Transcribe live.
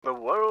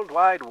World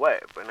Wide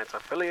Web and its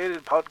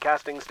affiliated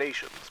podcasting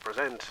stations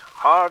present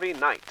Harvey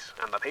Knight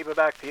and the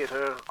Paperback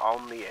Theater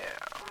on the air.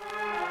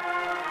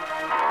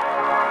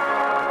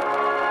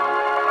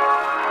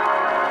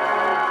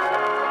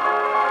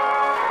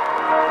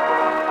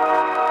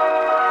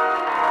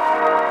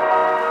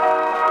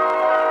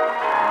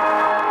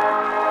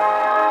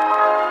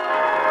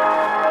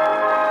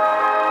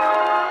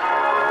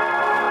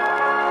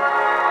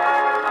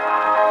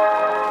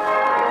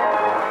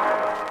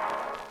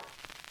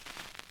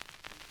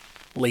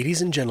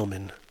 Ladies and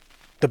Gentlemen,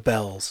 The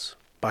Bells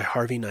by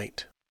Harvey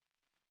Knight.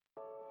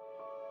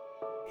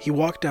 He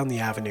walked down the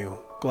avenue,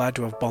 glad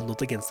to have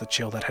bundled against the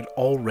chill that had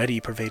already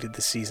pervaded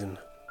the season.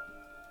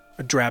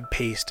 A drab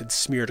paste had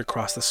smeared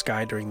across the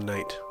sky during the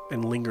night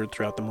and lingered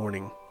throughout the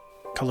morning,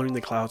 coloring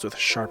the clouds with a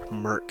sharp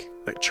murk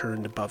that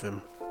churned above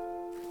him.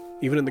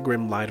 Even in the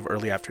grim light of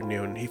early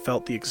afternoon, he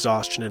felt the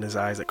exhaustion in his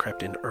eyes that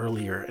crept in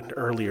earlier and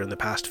earlier in the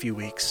past few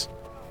weeks.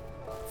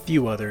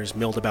 Few others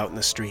milled about in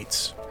the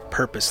streets,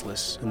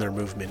 purposeless in their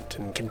movement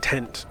and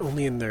content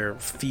only in their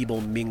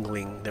feeble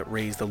mingling that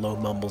raised the low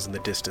mumbles in the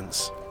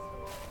distance.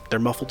 Their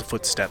muffled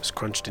footsteps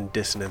crunched in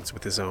dissonance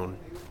with his own.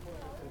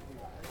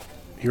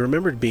 He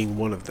remembered being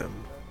one of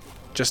them,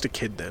 just a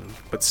kid then,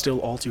 but still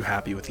all too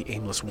happy with the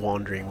aimless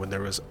wandering when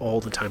there was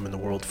all the time in the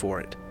world for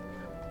it.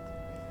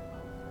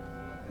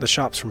 The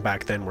shops from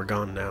back then were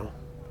gone now.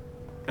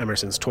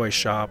 Emerson's toy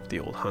shop, the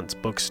old Hunt's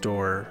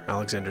bookstore,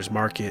 Alexander's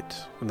market,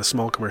 and the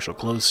small commercial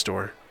clothes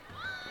store.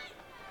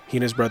 He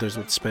and his brothers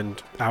would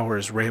spend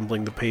hours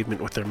rambling the pavement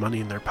with their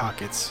money in their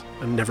pockets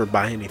and never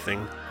buy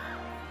anything.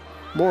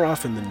 More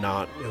often than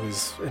not, it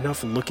was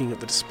enough looking at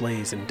the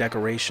displays and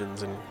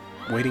decorations and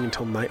waiting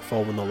until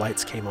nightfall when the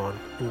lights came on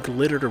and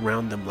glittered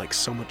around them like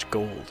so much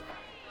gold.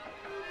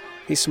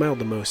 He smiled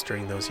the most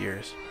during those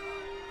years,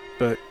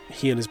 but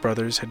he and his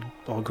brothers had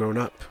all grown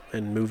up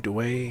and moved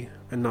away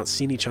and not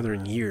seen each other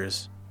in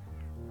years.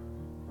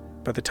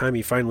 By the time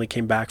he finally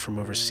came back from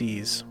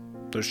overseas,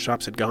 those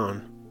shops had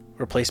gone,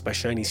 replaced by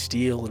shiny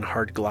steel and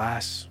hard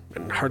glass,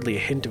 and hardly a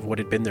hint of what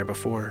had been there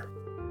before.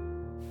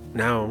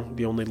 Now,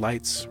 the only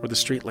lights were the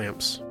street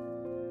lamps.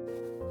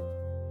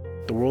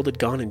 The world had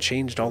gone and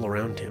changed all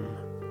around him.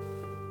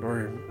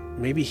 Or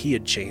maybe he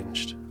had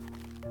changed.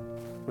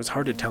 It was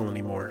hard to tell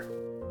anymore.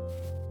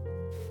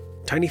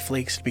 Tiny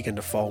flakes had begun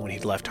to fall when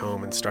he'd left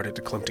home and started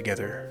to clump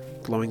together,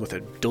 glowing with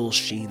a dull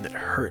sheen that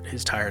hurt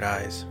his tired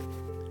eyes.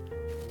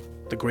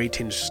 The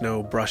gray-tinged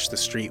snow brushed the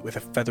street with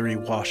a feathery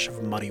wash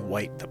of muddy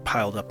white that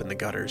piled up in the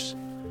gutters.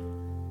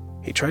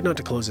 He tried not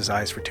to close his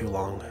eyes for too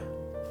long.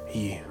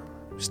 He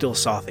still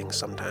saw things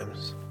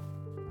sometimes.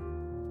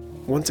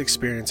 Once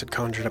experience had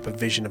conjured up a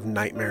vision of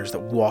nightmares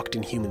that walked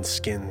in human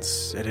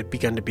skins. It had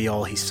begun to be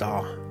all he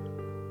saw.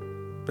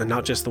 And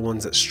not just the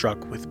ones that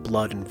struck with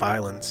blood and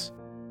violence.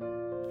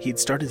 He'd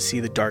started to see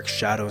the dark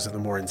shadows of the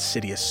more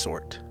insidious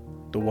sort,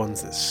 the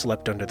ones that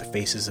slept under the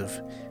faces of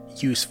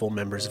useful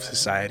members of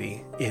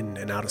society, in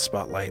and out of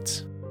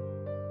spotlights.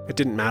 It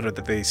didn't matter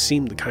that they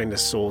seemed the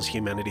kindest souls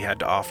humanity had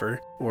to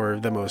offer, or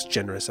the most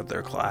generous of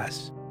their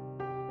class.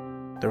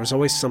 There was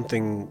always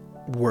something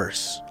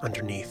worse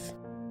underneath.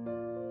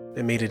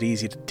 It made it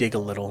easy to dig a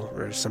little,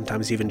 or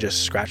sometimes even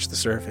just scratch the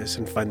surface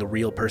and find the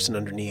real person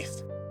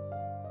underneath.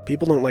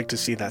 People don't like to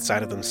see that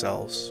side of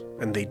themselves,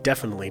 and they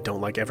definitely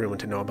don't like everyone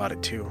to know about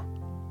it too.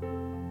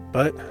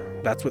 But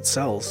that's what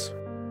sells.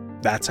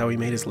 That's how he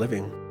made his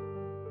living.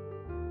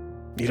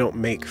 You don't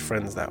make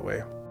friends that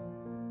way.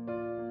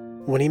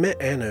 When he met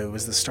Anna, it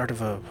was the start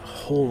of a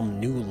whole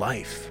new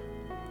life.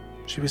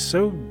 She was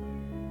so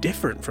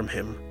different from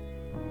him.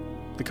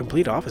 The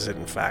complete opposite,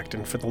 in fact,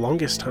 and for the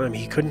longest time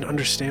he couldn't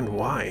understand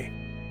why.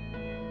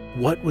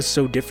 What was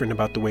so different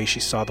about the way she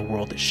saw the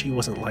world that she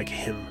wasn't like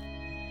him?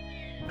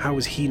 How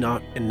was he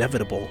not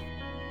inevitable?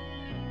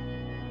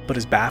 But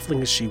as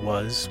baffling as she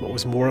was, what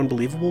was more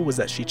unbelievable was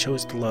that she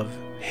chose to love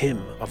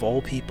him of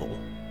all people.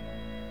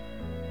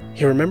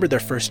 He remembered their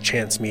first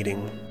chance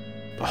meeting,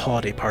 a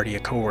holiday party a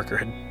coworker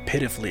had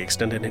pitifully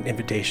extended an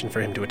invitation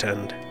for him to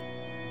attend.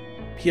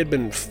 He had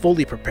been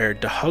fully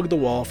prepared to hug the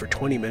wall for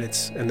 20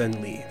 minutes and then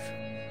leave,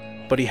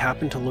 but he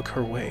happened to look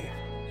her way.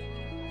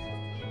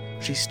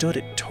 She stood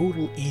at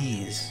total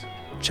ease,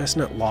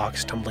 chestnut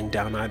locks tumbling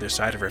down either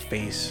side of her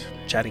face,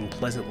 chatting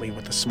pleasantly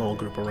with the small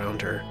group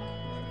around her,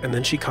 and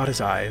then she caught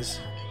his eyes,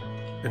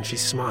 and she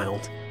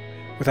smiled,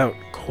 without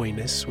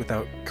coyness,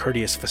 without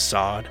courteous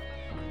facade.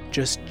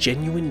 Just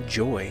genuine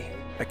joy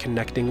at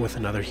connecting with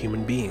another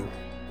human being,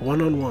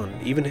 one-on-one,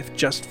 even if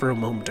just for a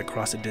moment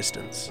across a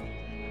distance.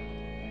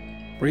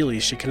 Really,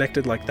 she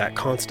connected like that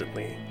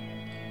constantly,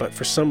 but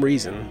for some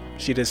reason,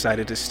 she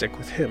decided to stick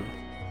with him.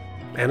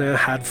 Anna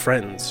had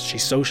friends, she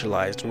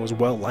socialized and was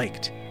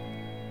well-liked.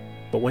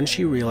 But when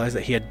she realized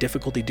that he had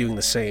difficulty doing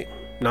the same,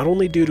 not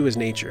only due to his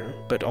nature,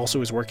 but also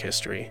his work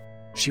history,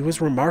 she was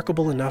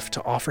remarkable enough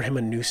to offer him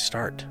a new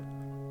start.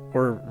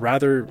 Or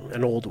rather,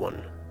 an old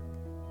one.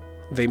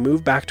 They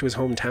moved back to his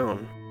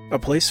hometown, a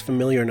place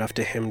familiar enough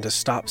to him to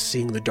stop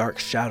seeing the dark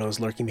shadows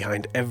lurking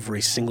behind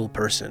every single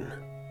person,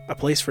 a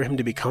place for him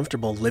to be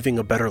comfortable living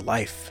a better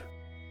life.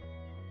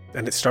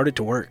 and it started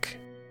to work.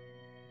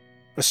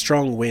 A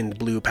strong wind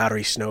blew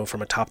powdery snow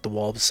from atop the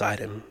wall beside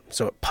him,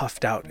 so it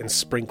puffed out and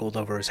sprinkled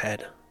over his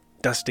head,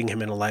 dusting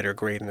him in a lighter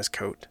gray than his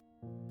coat.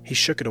 He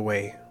shook it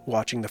away,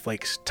 watching the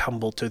flakes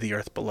tumble to the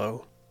earth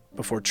below,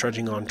 before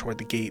trudging on toward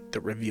the gate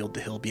that revealed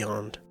the hill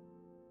beyond.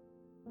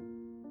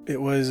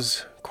 It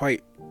was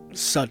quite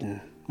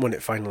sudden when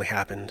it finally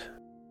happened.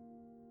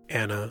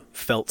 Anna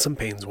felt some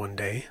pains one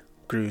day,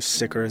 grew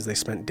sicker as they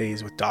spent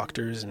days with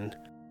doctors, and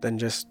then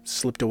just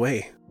slipped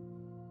away.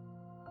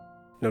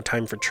 No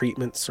time for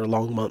treatments or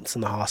long months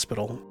in the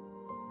hospital.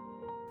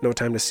 No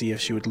time to see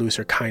if she would lose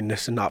her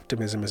kindness and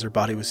optimism as her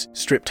body was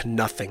stripped to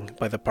nothing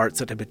by the parts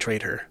that had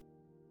betrayed her.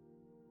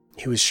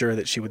 He was sure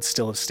that she would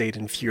still have stayed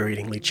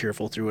infuriatingly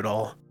cheerful through it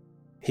all.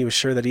 He was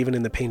sure that even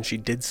in the pain she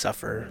did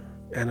suffer,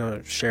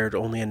 Anna shared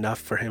only enough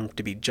for him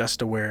to be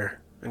just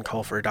aware and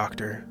call for a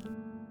doctor.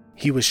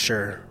 He was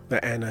sure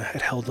that Anna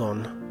had held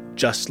on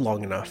just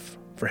long enough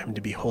for him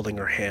to be holding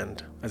her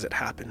hand as it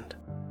happened.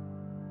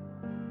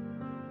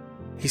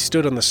 He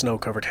stood on the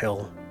snow-covered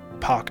hill,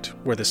 pocked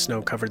where the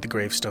snow covered the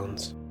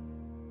gravestones.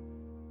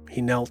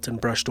 He knelt and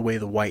brushed away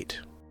the white,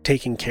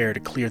 taking care to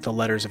clear the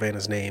letters of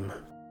Anna's name.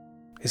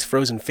 His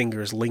frozen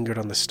fingers lingered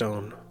on the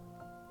stone,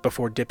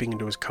 before dipping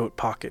into his coat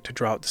pocket to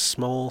draw out the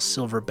small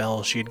silver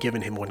bell she had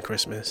given him one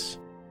Christmas.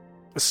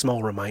 A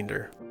small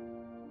reminder.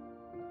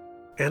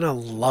 Anna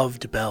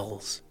loved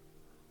bells.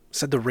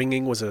 Said the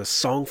ringing was a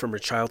song from her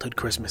childhood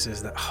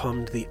Christmases that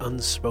hummed the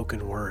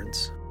unspoken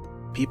words.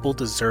 People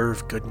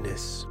deserve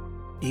goodness.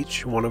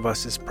 Each one of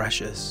us is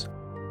precious.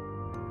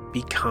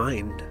 Be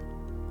kind.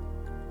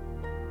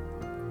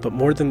 But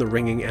more than the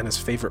ringing, Anna's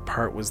favorite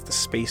part was the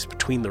space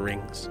between the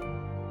rings,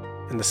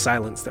 and the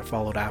silence that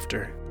followed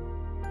after.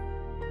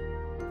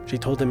 She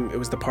told him it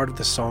was the part of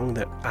the song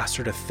that asked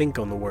her to think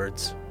on the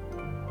words.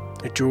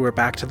 It drew her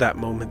back to that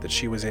moment that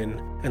she was in,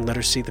 and let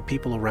her see the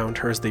people around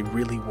her as they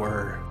really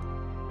were.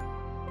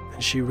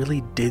 And she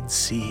really did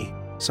see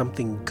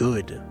something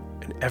good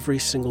in every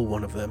single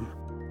one of them.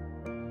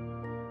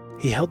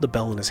 He held the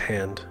bell in his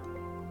hand,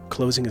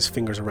 closing his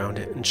fingers around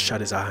it, and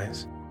shut his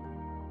eyes.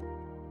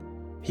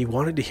 He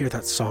wanted to hear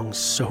that song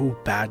so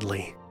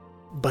badly,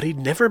 but he'd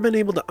never been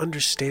able to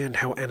understand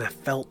how Anna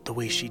felt the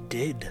way she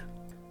did,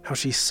 how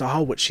she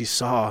saw what she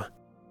saw.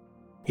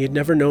 He had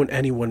never known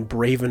anyone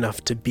brave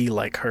enough to be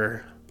like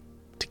her,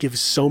 to give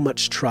so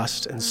much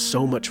trust and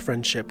so much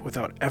friendship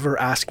without ever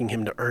asking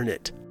him to earn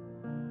it.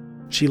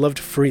 She loved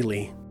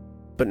freely,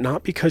 but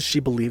not because she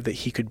believed that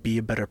he could be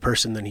a better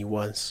person than he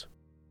was.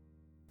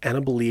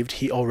 Anna believed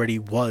he already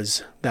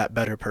was that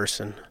better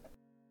person.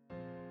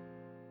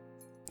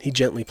 He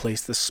gently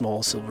placed the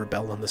small silver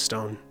bell on the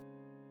stone.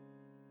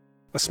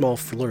 A small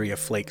flurry of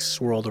flakes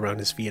swirled around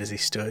his feet as he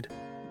stood,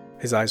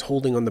 his eyes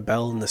holding on the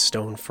bell and the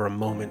stone for a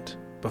moment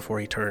before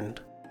he turned.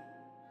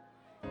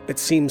 It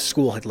seemed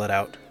school had let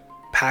out,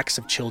 packs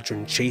of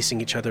children chasing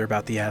each other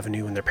about the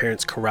avenue and their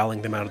parents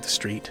corralling them out of the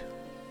street.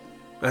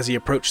 As he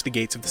approached the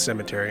gates of the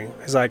cemetery,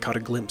 his eye caught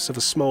a glimpse of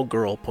a small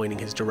girl pointing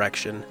his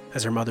direction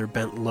as her mother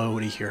bent low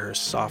to hear her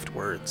soft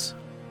words.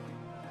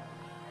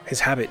 His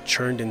habit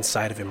churned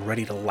inside of him,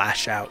 ready to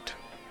lash out,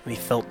 and he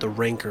felt the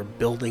rancor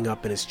building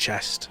up in his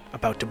chest,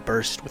 about to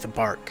burst with a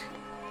bark.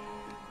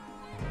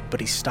 But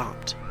he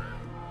stopped.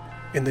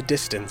 In the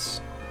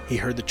distance, he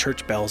heard the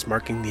church bells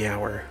marking the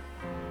hour,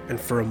 and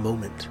for a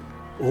moment,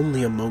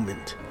 only a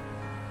moment,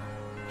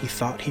 he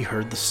thought he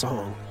heard the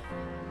song.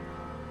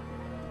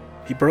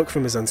 He broke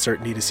from his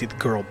uncertainty to see the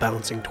girl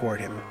bouncing toward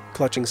him,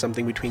 clutching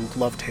something between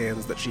gloved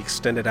hands that she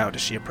extended out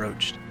as she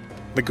approached.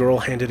 The girl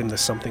handed him the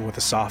something with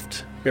a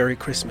soft, "Merry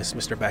Christmas,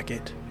 Mr.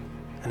 Beckett,"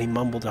 and he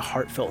mumbled a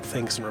heartfelt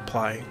thanks in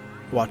reply,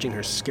 watching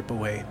her skip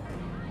away.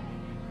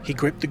 He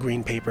gripped the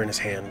green paper in his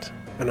hand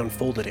and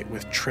unfolded it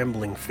with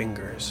trembling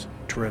fingers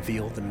to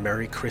reveal the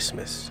 "Merry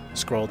Christmas"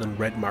 scrawled in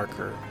red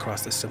marker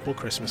across the simple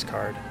Christmas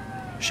card,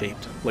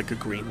 shaped like a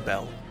green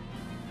bell.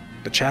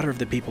 The chatter of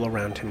the people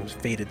around him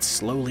faded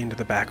slowly into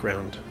the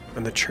background,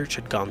 and the church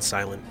had gone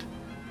silent.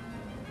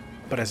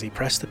 But as he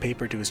pressed the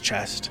paper to his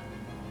chest,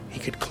 he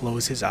could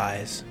close his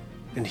eyes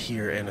and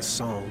hear Anna's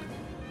song.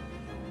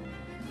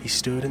 He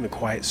stood in the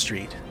quiet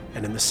street,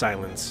 and in the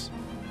silence,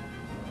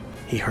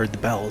 he heard the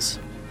bells.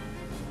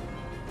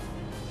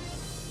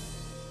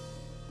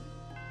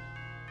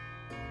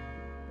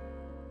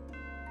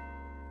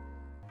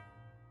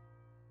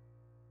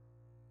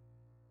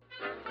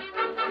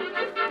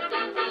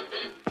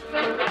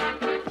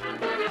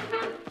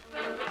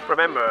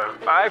 Remember,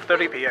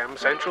 5:30 p.m.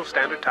 Central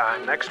Standard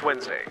Time next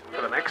Wednesday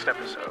for the next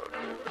episode.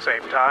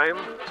 Same time,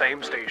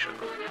 same station.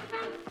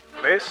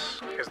 This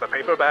is the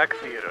Paperback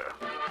Theater.